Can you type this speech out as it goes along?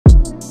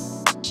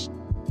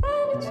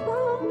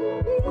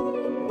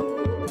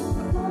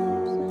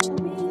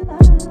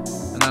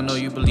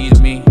you believe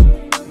in me.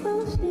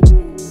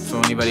 For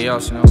anybody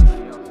else, you know.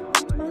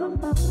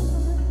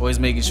 Always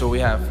making sure we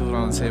have food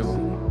on the table.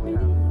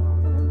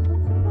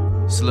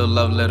 It's a little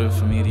love letter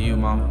from me to you,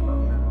 mama.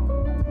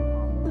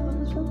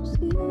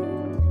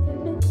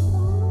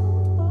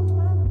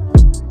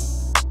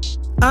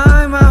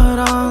 I'm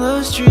out on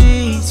the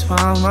streets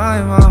while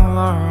my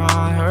mama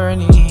on her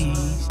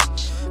knees,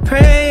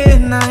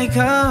 praying I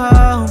come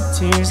home,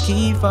 tears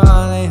keep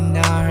falling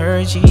down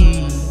her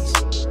cheeks.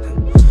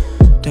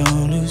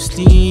 Don't lose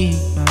sleep,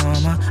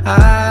 mama,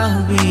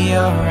 I'll be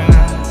alright.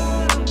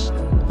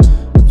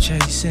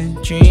 Chasing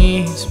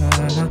dreams,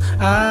 mama,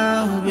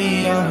 I'll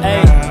be alright.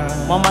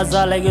 Hey, mama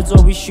zala getso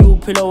wishu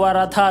pilo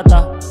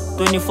waratata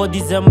 24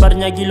 December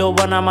nyagilo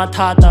wana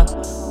matata.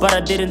 But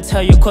I didn't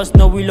tell you cause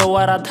no wilo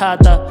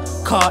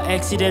waratata. Car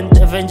accident,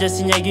 Avengers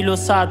nyagilo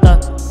sata.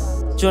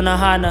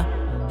 Jonahana,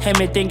 had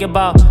me think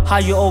about how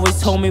you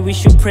always told me we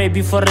should pray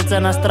before it's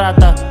an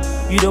strata.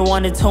 You don't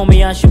wanna tell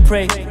me I should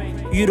pray.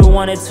 You don't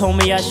wanna tell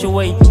me I should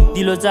wait.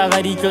 Dilo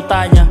zaga di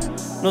tanya.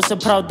 No se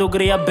proud to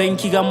greya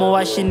benki ga mo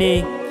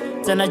washine.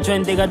 Then I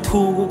joined they got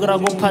two go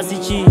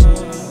pasichi.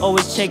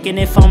 Always checking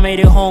if I made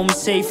it home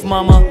safe,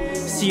 mama.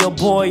 See your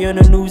boy on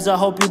the news, I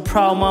hope you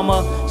proud,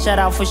 mama. Shout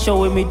out for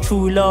showing me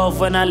true love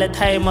when I let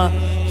timer.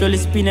 Jolly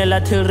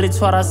spinella till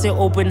Ritzwara say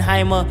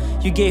Oppenheimer.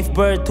 You gave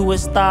birth to a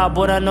star,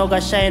 but I know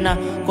Gashina.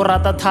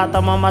 Korata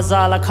tata mama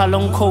zala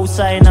kalong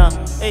co-signer.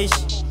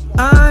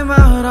 I'm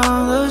out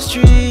on the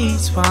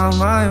streets while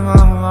my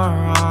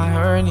mama on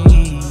her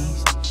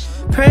knees,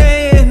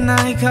 praying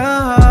I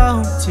come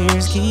home,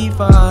 tears keep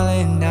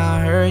falling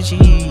down her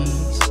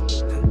cheeks.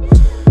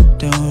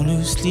 Don't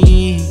lose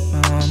sleep,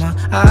 mama,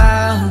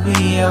 I'll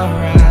be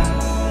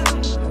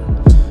alright.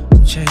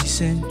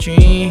 Chasing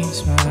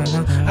dreams,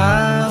 mama,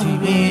 I'll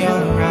be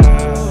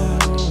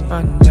alright.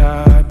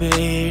 Banda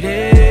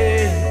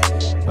bede,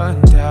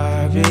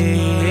 banda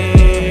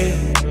bede,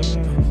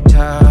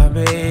 banda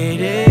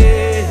bede.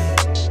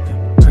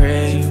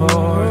 Pray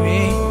for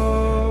me,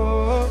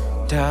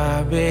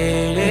 da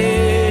bede,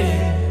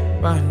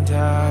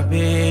 banda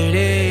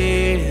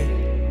bede,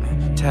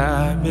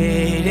 da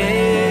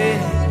bede.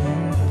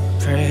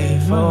 Pray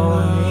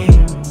for me.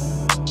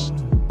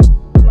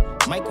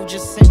 Michael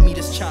just sent me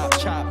this chop.